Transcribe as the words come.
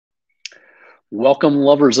Welcome,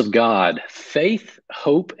 lovers of God, faith,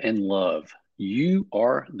 hope, and love. You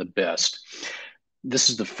are the best. This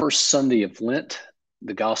is the first Sunday of Lent,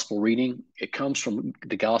 the gospel reading. It comes from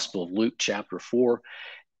the Gospel of Luke, chapter 4,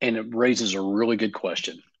 and it raises a really good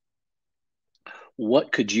question.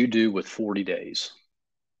 What could you do with 40 days?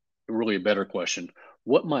 Really, a better question.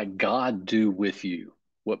 What might God do with you?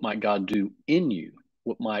 What might God do in you?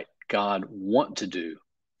 What might God want to do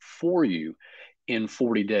for you in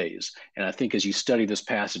 40 days? And I think as you study this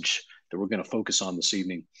passage that we're going to focus on this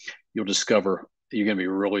evening, you'll discover that you're going to be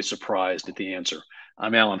really surprised at the answer.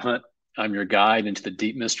 I'm Alan Hunt. I'm your guide into the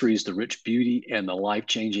deep mysteries, the rich beauty, and the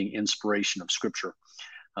life-changing inspiration of Scripture.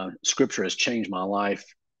 Scripture has changed my life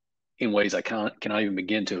in ways I cannot even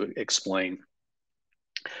begin to explain.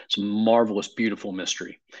 It's a marvelous, beautiful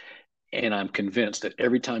mystery. And I'm convinced that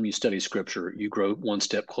every time you study Scripture, you grow one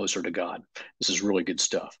step closer to God. This is really good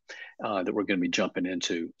stuff that we're going to be jumping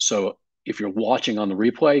into. So if you're watching on the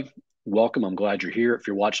replay, welcome. I'm glad you're here. If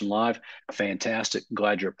you're watching live, fantastic.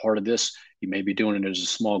 Glad you're a part of this. You may be doing it as a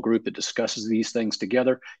small group that discusses these things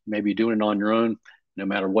together. You may be doing it on your own. No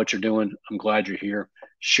matter what you're doing, I'm glad you're here.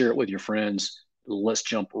 Share it with your friends. Let's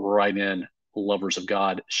jump right in, lovers of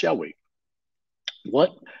God, shall we?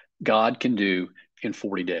 What God can do in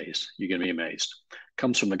 40 days. You're going to be amazed.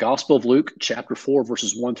 Comes from the Gospel of Luke, chapter 4,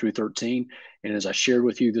 verses 1 through 13. And as I shared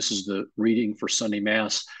with you, this is the reading for Sunday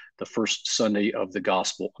Mass, the first Sunday of the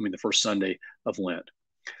the first Sunday of Lent.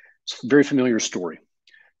 It's a very familiar story.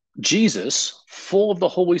 Jesus, full of the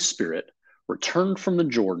Holy Spirit, returned from the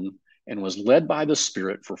Jordan and was led by the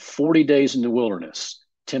Spirit for 40 days in the wilderness,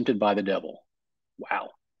 tempted by the devil.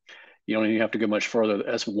 Wow. You don't even have to go much further.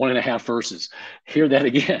 That's 1.5 verses. Hear that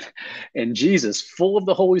again. And Jesus, full of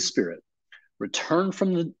the Holy Spirit, returned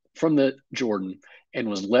from the Jordan and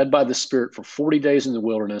was led by the Spirit for 40 days in the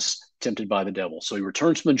wilderness, tempted by the devil. So he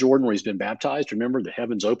returns from the Jordan where he's been baptized. Remember, the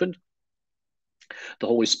heavens opened. The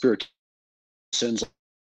Holy Spirit sends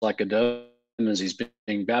like a dove as he's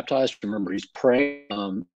being baptized. Remember, he's praying.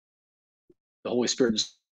 The Holy Spirit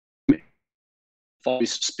is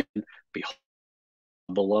speaking, behold,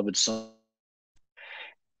 beloved Son.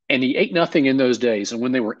 And he ate nothing in those days. And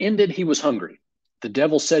when they were ended, he was hungry. The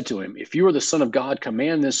devil said to him, if you are the Son of God,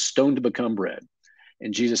 command this stone to become bread.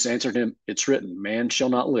 And Jesus answered him, it's written, man shall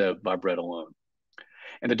not live by bread alone.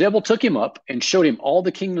 And the devil took him up and showed him all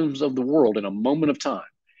the kingdoms of the world in a moment of time,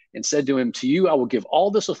 and said to him, to you I will give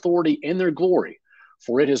all this authority and their glory,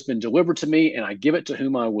 for it has been delivered to me, and I give it to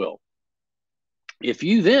whom I will. If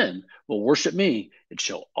you then will worship me, it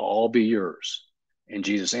shall all be yours. And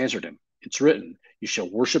Jesus answered him, it's written, you shall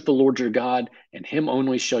worship the Lord your God, and him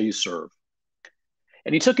only shall you serve.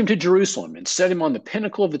 And he took him to Jerusalem and set him on the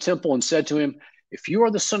pinnacle of the temple and said to him, if you are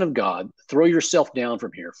the Son of God, throw yourself down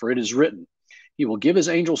from here, for it is written, he will give his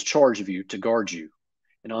angels charge of you to guard you,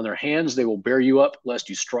 and on their hands they will bear you up, lest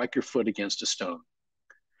you strike your foot against a stone.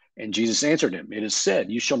 And Jesus answered him, it is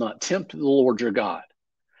said, you shall not tempt the Lord your God.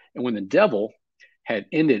 And when the devil had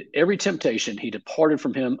ended every temptation, he departed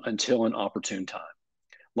from him until an opportune time.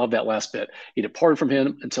 Love that last bit. He departed from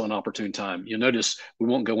him until an opportune time. You'll notice, we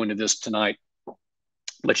won't go into this tonight,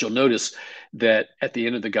 but you'll notice that at the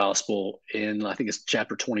end of the gospel, in I think it's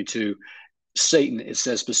chapter 22, Satan, it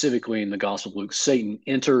says specifically in the Gospel of Luke, Satan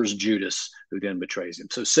enters Judas, who then betrays him.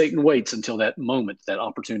 So Satan waits until that moment, that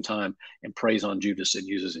opportune time, and preys on Judas and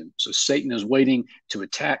uses him. So Satan is waiting to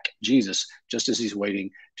attack Jesus just as he's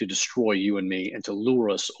waiting to destroy you and me and to lure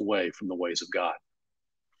us away from the ways of God.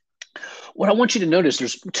 What I want you to notice,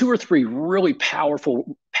 there's 2 or 3 really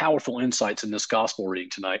powerful insights in this gospel reading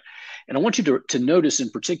tonight. And I want you to notice in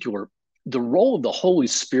particular the role of the Holy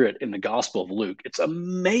Spirit in the Gospel of Luke. It's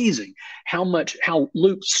amazing how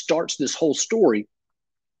Luke starts this whole story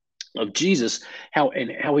of Jesus, how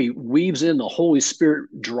he weaves in the Holy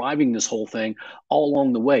Spirit driving this whole thing all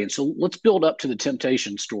along the way. And so let's build up to the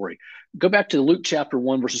temptation story. Go back to Luke chapter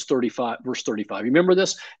 1, verse 35. You remember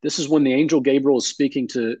this? This is when the angel Gabriel is speaking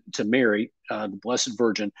to Mary, the Blessed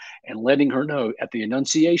Virgin, and letting her know at the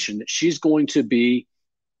Annunciation that she's going to be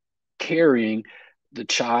carrying the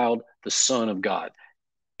child, the Son of God.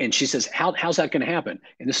 And she says, how's that going to happen?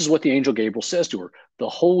 And this is what the angel Gabriel says to her. The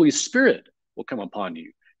Holy Spirit will come upon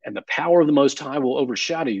you, and the power of the Most High will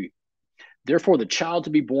overshadow you. Therefore, the child to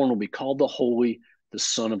be born will be called the Holy, the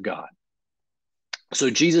Son of God. So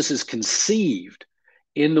Jesus is conceived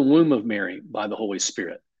in the womb of Mary by the Holy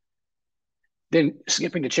Spirit. Then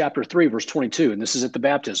skipping to chapter 3, verse 22, and this is at the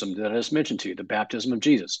baptism that I just mentioned to you, the baptism of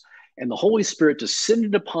Jesus. And the Holy Spirit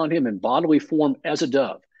descended upon him in bodily form as a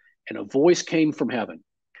dove, and a voice came from heaven.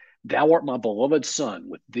 Thou art my beloved Son.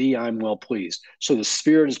 With thee I am well pleased. So the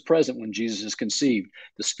Spirit is present when Jesus is conceived.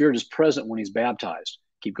 The Spirit is present when he's baptized.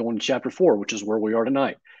 Keep going to chapter 4, which is where we are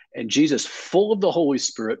tonight. And Jesus, full of the Holy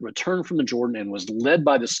Spirit, returned from the Jordan and was led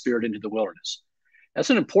by the Spirit into the wilderness. That's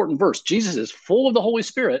an important verse. Jesus is full of the Holy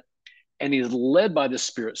Spirit and he's led by the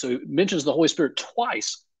Spirit. So it mentions the Holy Spirit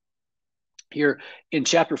twice here in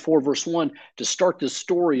chapter 4, verse 1, to start the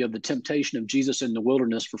story of the temptation of Jesus in the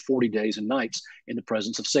wilderness for 40 days and nights in the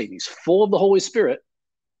presence of Satan. He's full of the Holy Spirit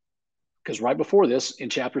because right before this, in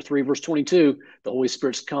chapter 3, verse 22, the Holy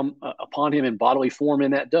Spirit's come upon him in bodily form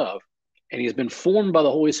in that dove. And he has been formed by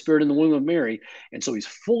the Holy Spirit in the womb of Mary. And so he's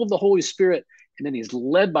full of the Holy Spirit. And then he's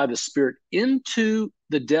led by the Spirit into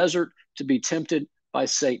the desert to be tempted by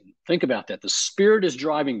Satan. Think about that. The Spirit is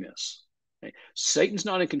driving this. Okay? Satan's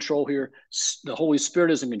not in control here. The Holy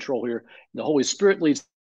Spirit is in control here. The Holy Spirit leads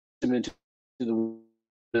him into the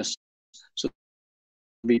wilderness so to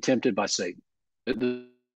be tempted by Satan. The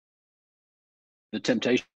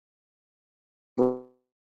temptation.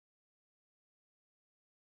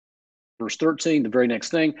 Verse 13, the very next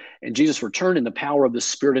thing, and Jesus returned in the power of the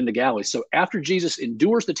Spirit into Galilee. So after Jesus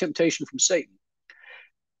endures the temptation from Satan,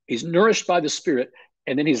 he's nourished by the Spirit,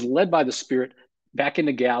 and then he's led by the Spirit back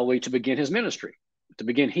into Galilee to begin his ministry, to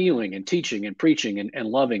begin healing and teaching and preaching and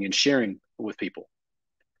loving and sharing with people.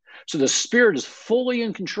 So the Spirit is fully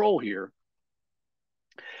in control here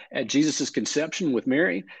at Jesus' conception with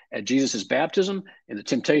Mary, at Jesus' baptism, and the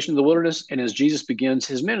temptation of the wilderness, and as Jesus begins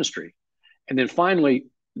his ministry. And then finally,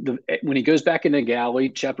 when he goes back into Galilee,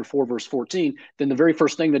 chapter 4, verse 14, then the very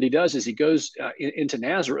first thing that he does is he goes into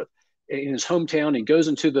Nazareth, in his hometown. He goes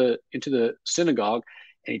into the synagogue,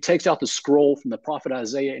 and he takes out the scroll from the prophet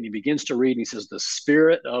Isaiah, and he begins to read, and he says, "The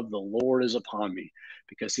Spirit of the Lord is upon me,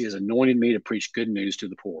 because he has anointed me to preach good news to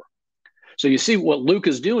the poor." So you see what Luke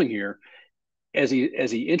is doing here as he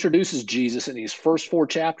introduces Jesus in these first 4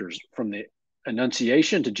 chapters, from the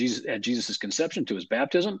Annunciation to Jesus at Jesus' conception, to his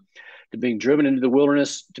baptism, to being driven into the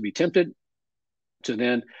wilderness to be tempted, to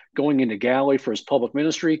then going into Galilee for his public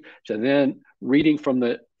ministry, to then reading from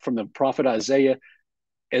the prophet Isaiah.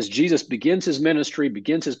 As Jesus begins his ministry,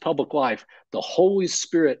 begins his public life, the Holy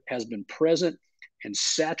Spirit has been present and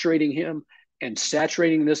saturating him and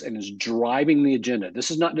saturating this and is driving the agenda.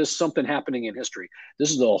 This is not just something happening in history.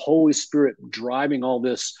 This is the Holy Spirit driving all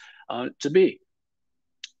this to be.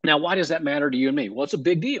 Now, why does that matter to you and me? Well, it's a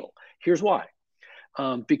big deal. Here's why.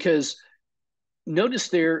 Because notice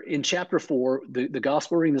there in chapter 4, the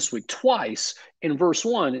gospel reading this week, twice in verse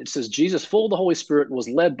 1, it says, Jesus, full of the Holy Spirit, was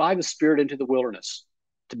led by the Spirit into the wilderness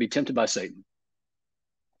to be tempted by Satan.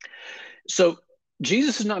 So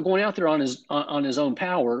Jesus is not going out there on his own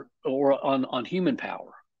power or on human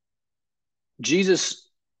power. Jesus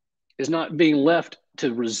is not being left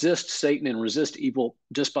to resist Satan and resist evil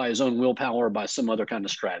just by his own willpower or by some other kind of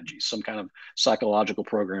strategy, some kind of psychological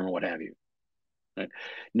program or what have you. Right?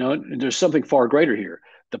 No, there's something far greater here.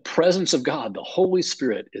 The presence of God, the Holy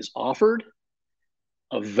Spirit, is offered,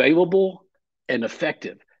 available, and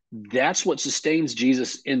effective. That's what sustains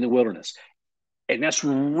Jesus in the wilderness. And that's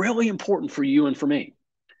really important for you and for me.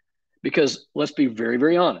 Because let's be very,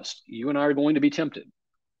 very honest. You and I are going to be tempted.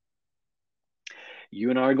 You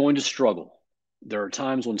and I are going to struggle. There are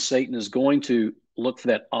times when Satan is going to look for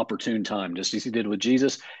that opportune time, just as he did with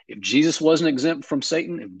Jesus. If Jesus wasn't exempt from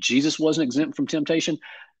Satan, if Jesus wasn't exempt from temptation,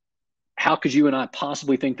 how could you and I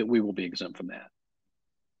possibly think that we will be exempt from that?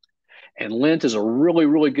 And Lent is a really,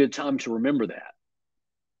 really good time to remember that.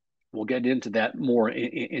 We'll get into that more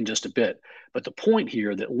in just a bit. But the point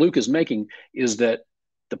here that Luke is making is that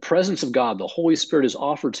the presence of God, the Holy Spirit, is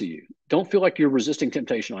offered to you. Don't feel like you're resisting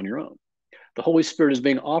temptation on your own. The Holy Spirit is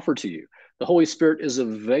being offered to you. The Holy Spirit is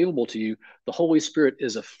available to you. The Holy Spirit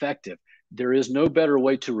is effective. There is no better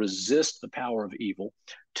way to resist the power of evil,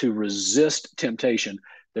 to resist temptation,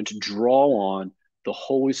 than to draw on the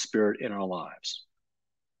Holy Spirit in our lives.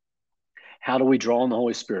 How do we draw on the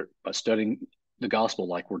Holy Spirit? By studying the gospel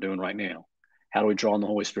like we're doing right now. How do we draw on the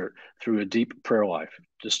Holy Spirit? Through a deep prayer life,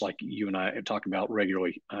 just like you and I talk about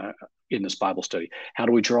regularly in this Bible study. How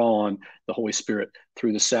do we draw on the Holy Spirit?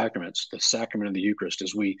 Through the sacraments, the sacrament of the Eucharist,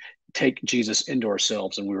 as we take Jesus into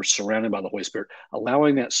ourselves and we were surrounded by the Holy Spirit,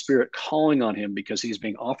 allowing that Spirit, calling on him because he's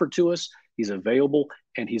being offered to us, he's available,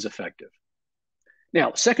 and he's effective.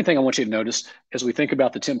 Now, second thing I want you to notice as we think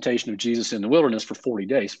about the temptation of Jesus in the wilderness for 40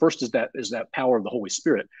 days, first is that power of the Holy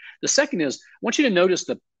Spirit. The second is, I want you to notice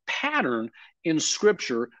the pattern in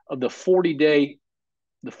Scripture of the 40-day,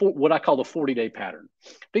 what I call the 40-day pattern.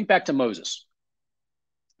 Think back to Moses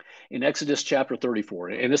in Exodus chapter 34,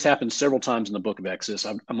 and this happens several times in the book of Exodus.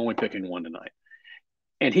 I'm only picking one tonight.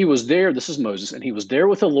 And he was there, this is Moses, and he was there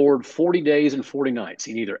with the Lord 40 days and 40 nights.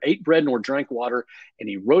 He neither ate bread nor drank water, and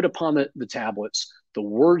he wrote upon the tablets the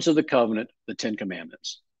words of the covenant, the 10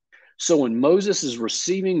 Commandments. So when Moses is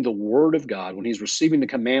receiving the word of God, when he's receiving the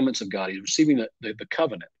commandments of God, he's receiving the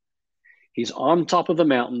covenant, he's on top of the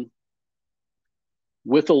mountain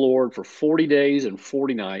with the Lord for 40 days and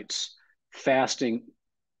 40 nights, fasting.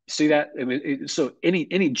 See that? I mean, so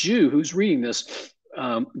any Jew who's reading this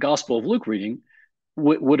Gospel of Luke reading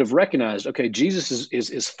would have recognized, okay, Jesus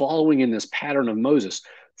is following in this pattern of Moses,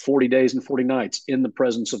 40 days and 40 nights in the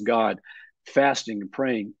presence of God, fasting and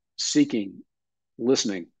praying, seeking,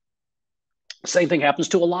 listening. Same thing happens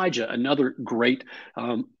to Elijah, another great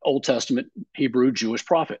Old Testament Hebrew Jewish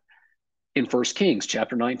prophet in 1 Kings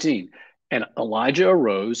chapter 19. And Elijah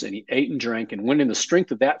arose and he ate and drank and went in the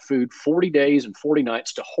strength of that food 40 days and 40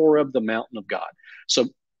 nights to Horeb, the mountain of God. So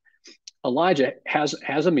Elijah has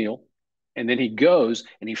a meal, and then he goes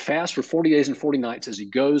and he fasts for 40 days and 40 nights as he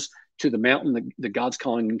goes to the mountain that God's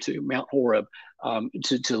calling him to, Mount Horeb,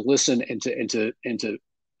 to listen and to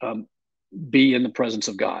be in the presence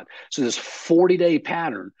of God. So this 40-day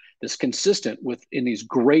pattern that's consistent with in these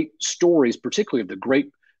great stories, particularly of the great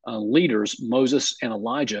leaders, Moses and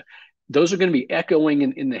Elijah, those are going to be echoing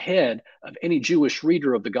in the head of any Jewish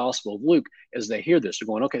reader of the Gospel of Luke as they hear this. They're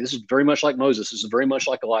going, okay, this is very much like Moses. This is very much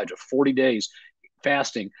like Elijah, 40 days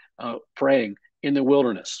fasting, praying in the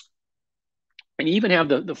wilderness. And you even have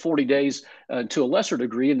the 40 days to a lesser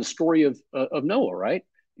degree in the story of Noah, right?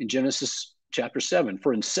 In Genesis chapter 7.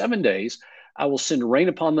 For in 7 days I will send rain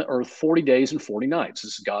upon the earth 40 days and 40 nights.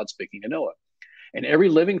 This is God speaking to Noah. And every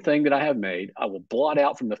living thing that I have made, I will blot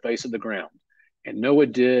out from the face of the ground. And Noah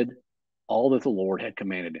did all that the Lord had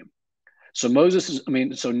commanded him. So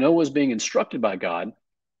so Noah is being instructed by God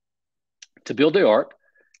to build the ark,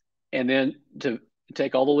 and then to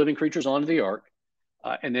take all the living creatures onto the ark,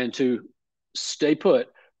 and then to stay put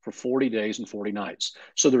for 40 days and 40 nights.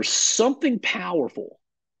 So there's something powerful.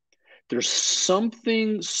 There's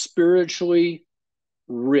something spiritually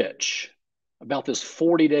rich about this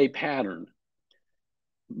 40-day pattern.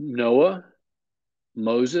 Noah,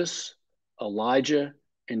 Moses, Elijah,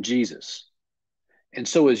 and Jesus. And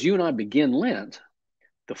so as you and I begin Lent,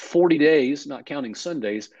 the 40 days, not counting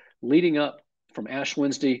Sundays, leading up from Ash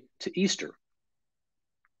Wednesday to Easter,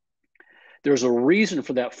 there's a reason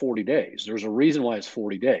for that 40 days. There's a reason why it's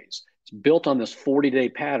 40 days. It's built on this 40-day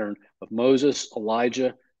pattern of Moses,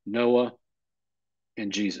 Elijah, Noah,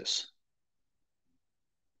 and Jesus.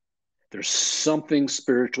 There's something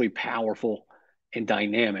spiritually powerful and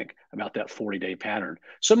dynamic about that 40-day pattern.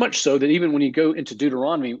 So much so that even when you go into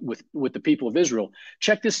Deuteronomy with the people of Israel,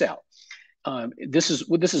 check this out. This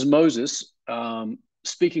is Moses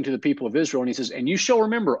speaking to the people of Israel, and he says, "And you shall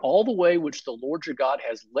remember all the way which the Lord your God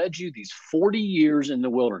has led you these 40 years in the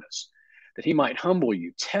wilderness, that he might humble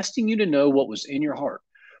you, testing you to know what was in your heart,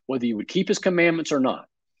 whether you would keep his commandments or not.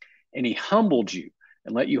 And he humbled you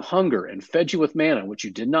and let you hunger and fed you with manna, which you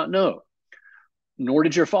did not know, nor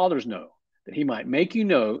did your fathers know, that he might make you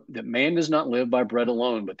know that man does not live by bread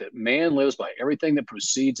alone, but that man lives by everything that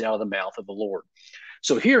proceeds out of the mouth of the Lord."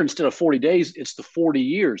 So here, instead of 40 days, it's the 40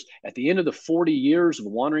 years. At the end of the 40 years of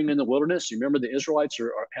wandering in the wilderness, you remember the Israelites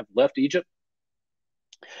have left Egypt.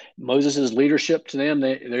 Moses' leadership to them,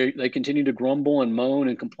 they continue to grumble and moan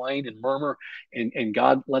and complain and murmur, and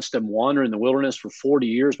God lets them wander in the wilderness for 40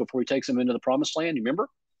 years before he takes them into the promised land, you remember?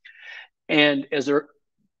 And as they're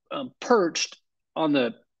perched on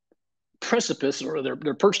the precipice, or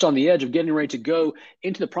they're perched on the edge of getting ready to go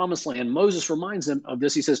into the promised land, Moses reminds them of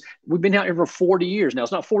this. He says, we've been out here for 40 years. Now,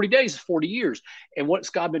 it's not 40 days, it's 40 years. And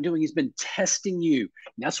what's God been doing? He's been testing you.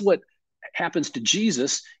 And that's what happens to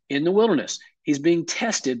Jesus in the wilderness. He's being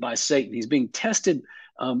tested by Satan. He's being tested,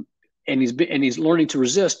 and he's learning to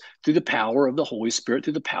resist through the power of the Holy Spirit,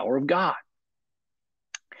 through the power of God.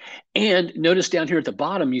 And notice down here at the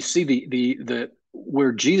bottom, you see the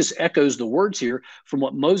where Jesus echoes the words here from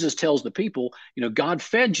what Moses tells the people. God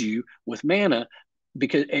fed you with manna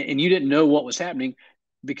and you didn't know what was happening,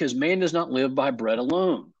 because man does not live by bread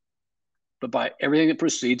alone, but by everything that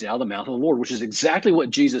proceeds out of the mouth of the Lord, which is exactly what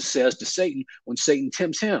Jesus says to Satan when Satan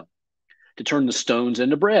tempts him to turn the stones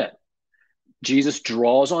into bread. Jesus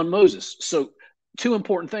draws on Moses. So 2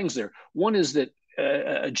 important things there. One is that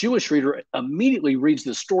a Jewish reader immediately reads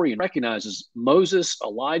this story and recognizes Moses,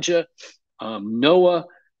 Elijah, Noah,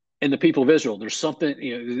 and the people of Israel. There's something,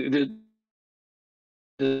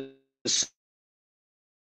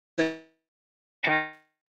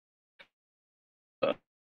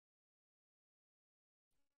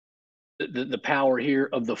 the power here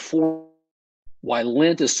of the 4 why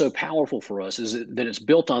Lent is so powerful for us is that it's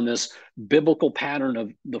built on this biblical pattern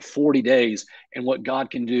of the 40 days and what God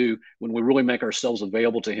can do when we really make ourselves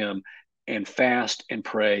available to Him and fast and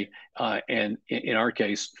pray, and in our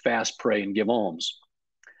case, fast, pray, and give alms.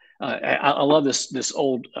 I love this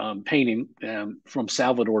old painting from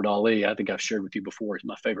Salvador Dali. I think I've shared with you before. He's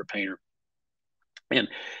my favorite painter, and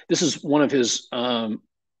this is one of his.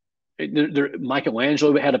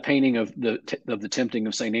 Michelangelo had a painting of the tempting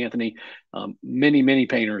of Saint Anthony. Many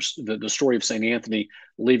painters. The story of Saint Anthony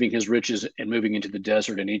leaving his riches and moving into the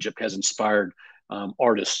desert in Egypt has inspired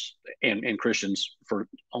artists and Christians for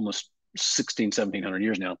almost 1700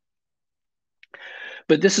 years now.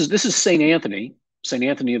 But this is Saint Anthony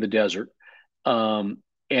of the desert. And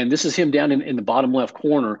this is him down in the bottom left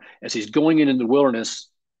corner as he's going into the wilderness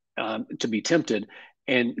to be tempted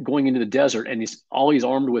and going into the desert. And all he's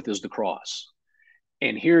armed with is the cross.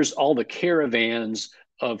 And here's all the caravans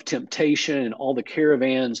of temptation and all the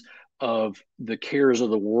caravans of the cares of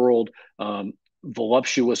the world,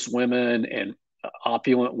 voluptuous women and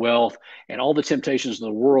opulent wealth and all the temptations of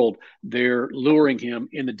the world. They're luring him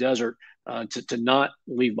in the desert to not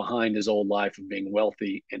leave behind his old life of being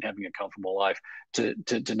wealthy and having a comfortable life,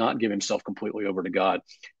 to not give himself completely over to God.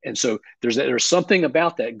 And so there's something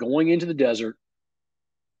about that, going into the desert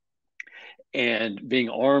and being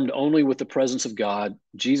armed only with the presence of God.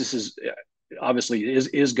 Jesus is obviously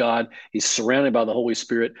is God. He's surrounded by the Holy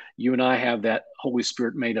Spirit. You and I have that Holy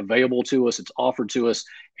Spirit made available to us. It's offered to us,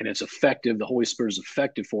 and it's effective. The Holy Spirit is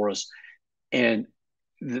effective for us. And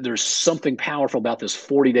there's something powerful about this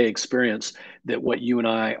 40-day experience that what you and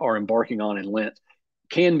I are embarking on in Lent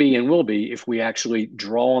can be and will be if we actually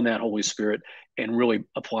draw on that Holy Spirit and really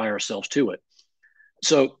apply ourselves to it.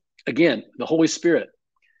 So again, the Holy Spirit,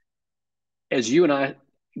 as you and I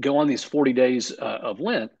go on these 40 days of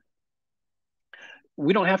Lent,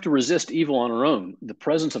 we don't have to resist evil on our own. The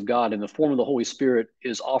presence of God in the form of the Holy Spirit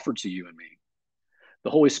is offered to you and me. The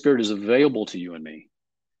Holy Spirit is available to you and me,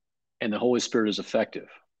 and the Holy Spirit is effective.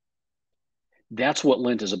 That's what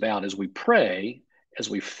Lent is about. As we pray, as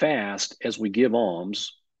we fast, as we give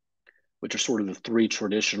alms, which are sort of the three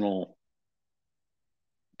traditional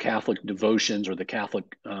Catholic devotions or the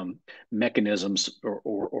Catholic mechanisms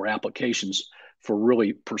or applications for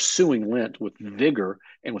really pursuing Lent with vigor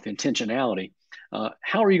and with intentionality.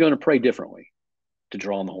 How are you going to pray differently to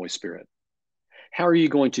draw on the Holy Spirit? How are you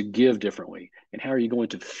going to give differently? And how are you going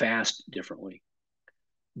to fast differently?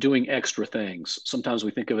 Doing extra things. Sometimes we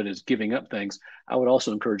think of it as giving up things. I would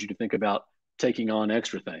also encourage you to think about taking on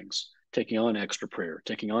extra things, taking on extra prayer,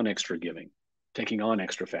 taking on extra giving, taking on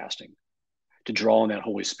extra fasting, to draw on that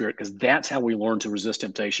Holy Spirit, because that's how we learn to resist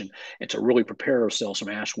temptation and to really prepare ourselves from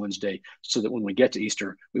Ash Wednesday so that when we get to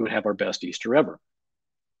Easter, we would have our best Easter ever.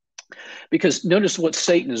 Because notice what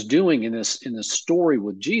Satan is doing in this story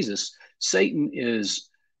with Jesus. Satan is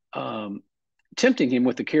tempting him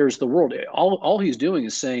with the cares of the world. All he's doing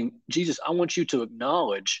is saying, Jesus, I want you to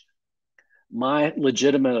acknowledge my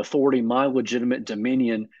legitimate authority, my legitimate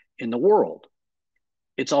dominion in the world.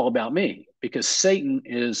 It's all about me, because Satan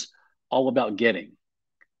is all about getting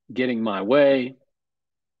my way,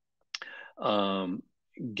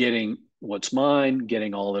 getting what's mine,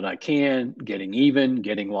 getting all that I can, getting even,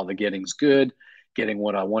 getting while the getting's good, getting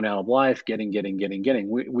what I want out of life, getting.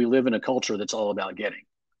 We live in a culture that's all about getting.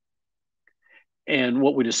 And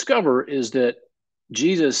what we discover is that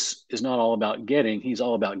Jesus is not all about getting, he's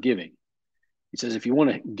all about giving. He says, if you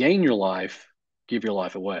want to gain your life, give your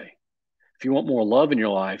life away. If you want more love in your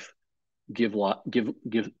life, give love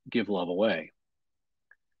away.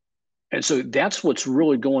 And so that's what's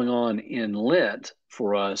really going on in Lent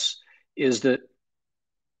for us, is that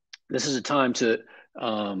this is a time to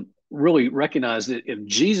really recognize that if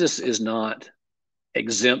Jesus is not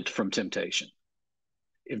exempt from temptation,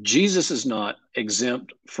 if Jesus is not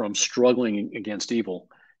exempt from struggling against evil,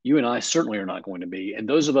 you and I certainly are not going to be. And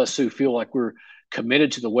those of us who feel like we're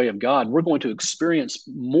committed to the way of God, we're going to experience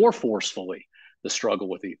more forcefully the struggle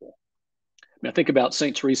with evil. I mean, I think about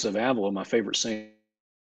St. Teresa of Avila, my favorite saint.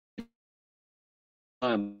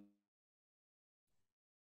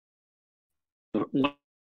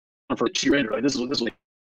 For she read it, this is what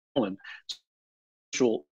woman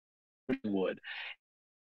would.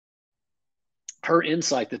 Her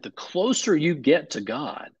insight that the closer you get to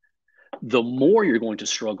God, the more you're going to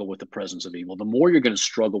struggle with the presence of evil, the more you're going to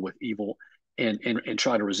struggle with evil and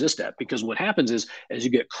try to resist that. Because what happens is, as you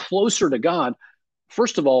get closer to God,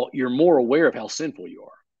 first of all, you're more aware of how sinful you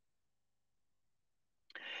are.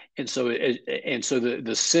 And so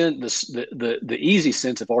the sin, the easy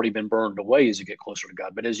sins have already been burned away as you get closer to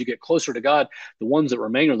God. But as you get closer to God, the ones that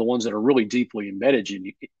remain are the ones that are really deeply embedded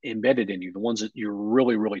in you, the ones that you're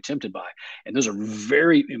really, really tempted by. And those are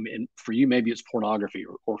very, and for you, maybe it's pornography,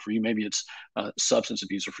 or for you, maybe it's substance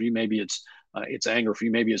abuse, or for you, maybe it's anger, for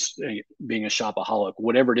you, maybe it's being a shopaholic,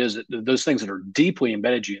 whatever it is, those things that are deeply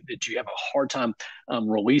embedded you, that you have a hard time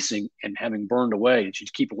releasing and having burned away, that you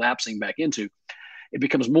keep lapsing back into. It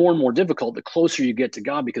becomes more and more difficult the closer you get to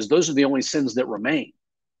God, because those are the only sins that remain.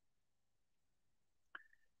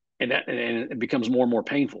 And it becomes more and more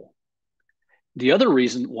painful. The other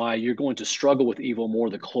reason why you're going to struggle with evil more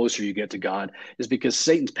the closer you get to God is because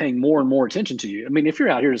Satan's paying more and more attention to you. I mean, if you're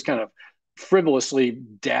out here just kind of frivolously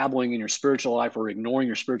dabbling in your spiritual life or ignoring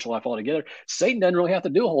your spiritual life altogether, Satan doesn't really have to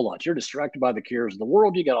do a whole lot. You're distracted by the cares of the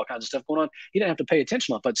world. You got all kinds of stuff going on. He doesn't have to pay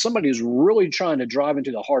attention to it. But somebody who's really trying to drive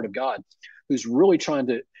into the heart of God, who's really trying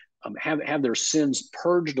to have their sins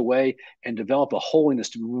purged away and develop a holiness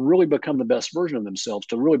to really become the best version of themselves,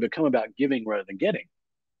 to really become about giving rather than getting.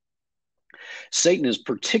 Satan is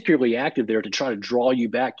particularly active there to try to draw you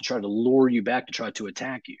back, to try to lure you back, to try to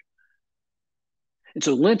attack you. And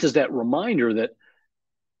so Lent is that reminder that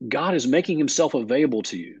God is making himself available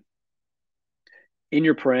to you in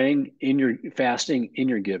your praying, in your fasting, in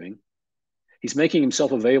your giving. He's making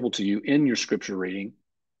himself available to you in your scripture reading.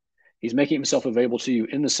 He's making himself available to you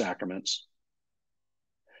in the sacraments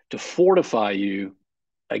to fortify you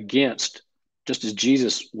against, just as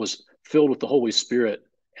Jesus was filled with the Holy Spirit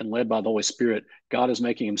and led by the Holy Spirit, God is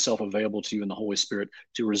making himself available to you in the Holy Spirit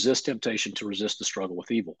to resist temptation, to resist the struggle with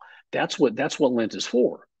evil. That's what Lent is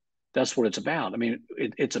for. That's what it's about. I mean,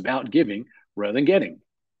 it's about giving rather than getting.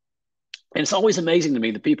 And it's always amazing to me,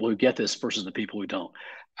 the people who get this versus the people who don't.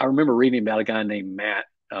 I remember reading about a guy named Matt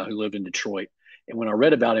who lived in Detroit. And when I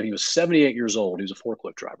read about him, he was 78 years old. He was a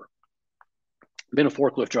forklift driver. Been a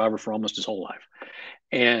forklift driver for almost his whole life.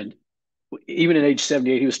 And even at age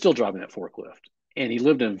 78, he was still driving that forklift. And he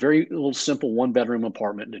lived in a very little simple one-bedroom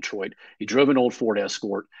apartment in Detroit. He drove an old Ford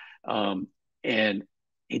Escort, and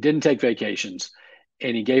he didn't take vacations,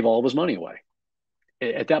 and he gave all of his money away.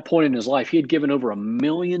 At that point in his life, he had given over $1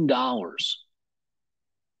 million. A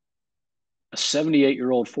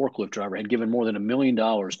 78-year-old forklift driver had given more than $1 million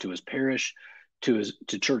to his parish, to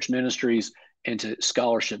church ministries, and to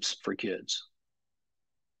scholarships for kids.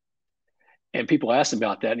 And people asked him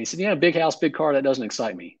about that, and he said, "Yeah, big house, big car, that doesn't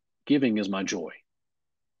excite me. Giving is my joy."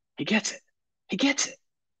 He gets it. He gets it.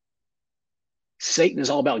 Satan is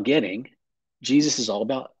all about getting. Jesus is all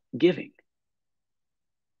about giving.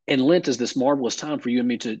 And Lent is this marvelous time for you and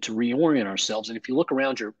me to reorient ourselves. And if you look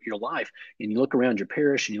around your life, and you look around your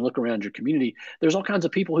parish, and you look around your community, there's all kinds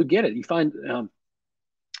of people who get it. You find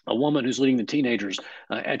a woman who's leading the teenagers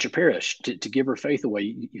at your parish to give her faith away.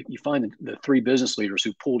 You find the three business leaders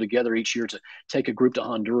who pull together each year to take a group to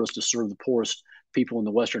Honduras to serve the poorest people in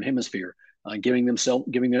the Western Hemisphere, giving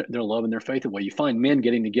their love and their faith away. You find men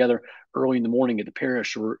getting together early in the morning at the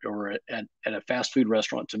parish or at a fast food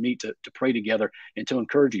restaurant to meet, to pray together and to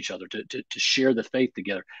encourage each other, to share the faith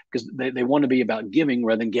together, because they want to be about giving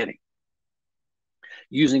rather than getting.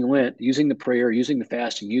 Using Lent, using the prayer, using the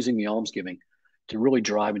fasting, using the almsgiving to really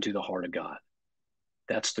drive into the heart of God.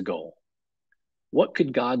 That's the goal. What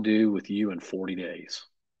could God do with you in 40 days?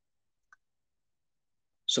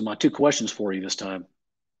 So my two questions for you this time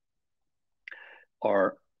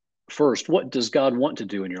are, first, what does God want to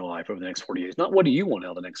do in your life over the next 40 days? Not what do you want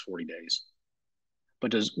out of the next 40 days,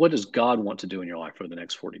 but what does God want to do in your life for the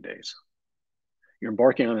next 40 days? You're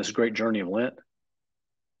embarking on this great journey of Lent.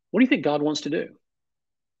 What do you think God wants to do?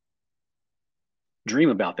 Dream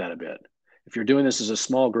about that a bit. If you're doing this as a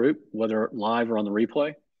small group, whether live or on the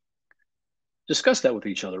replay, discuss that with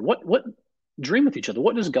each other. What dream with each other?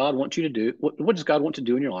 What does God want you to do? What does God want to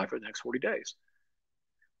do in your life for the next 40 days?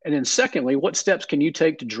 And then secondly, what steps can you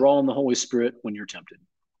take to draw on the Holy Spirit when you're tempted?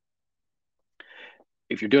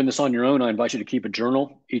 If you're doing this on your own, I invite you to keep a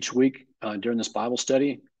journal each week during this Bible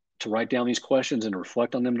study, to write down these questions and to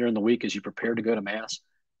reflect on them during the week as you prepare to go to Mass.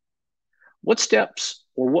 What steps,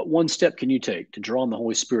 or what one step can you take to draw on the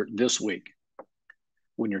Holy Spirit this week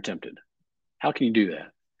when you're tempted? How can you do that?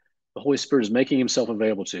 The Holy Spirit is making himself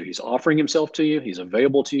available to you. He's offering himself to you. He's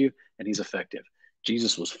available to you, and he's effective.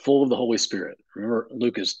 Jesus was full of the Holy Spirit. Remember,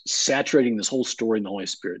 Luke is saturating this whole story in the Holy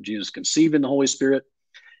Spirit. Jesus conceived in the Holy Spirit.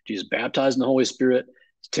 Jesus baptized in the Holy Spirit.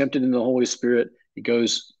 He's tempted in the Holy Spirit. He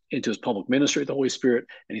goes into his public ministry with the Holy Spirit,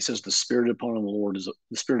 and he says, the Spirit of the Lord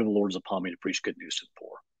is upon me to preach good news to the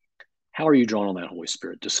poor. How are you drawn on that Holy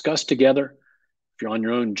Spirit? Discuss together. If you're on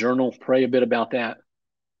your own, journal, pray a bit about that.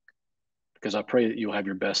 because I pray that you'll have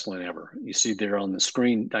your best Lent ever. You see there on the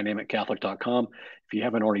screen, dynamiccatholic.com. If you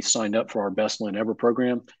haven't already signed up for our Best Lent Ever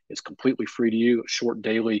program, it's completely free to you, a short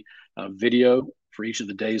daily video for each of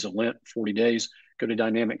the days of Lent, 40 days. Go to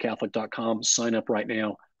dynamiccatholic.com, sign up right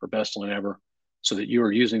now for Best Lent Ever so that you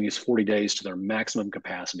are using these 40 days to their maximum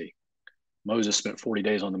capacity. Moses spent 40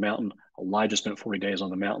 days on the mountain. Elijah spent 40 days on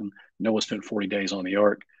the mountain. Noah spent 40 days on the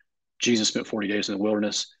ark. Jesus spent 40 days in the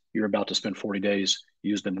wilderness. You're about to spend 40 days.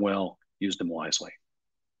 Use them well. Use them wisely.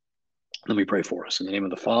 Let me pray for us. In the name of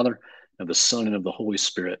the Father, of the Son, and of the Holy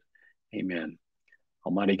Spirit. Amen.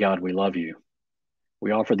 Almighty God, we love you.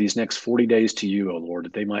 We offer these next 40 days to you, O Lord,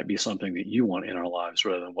 that they might be something that you want in our lives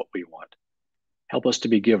rather than what we want. Help us to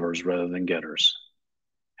be givers rather than getters.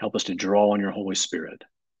 Help us to draw on your Holy Spirit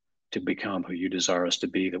to become who you desire us to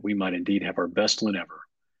be, that we might indeed have our best Lent ever,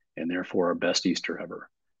 and therefore our best Easter ever.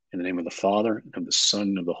 In the name of the Father, and of the Son,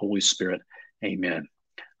 and of the Holy Spirit. Amen.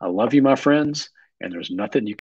 I love you, my friends, and there's nothing you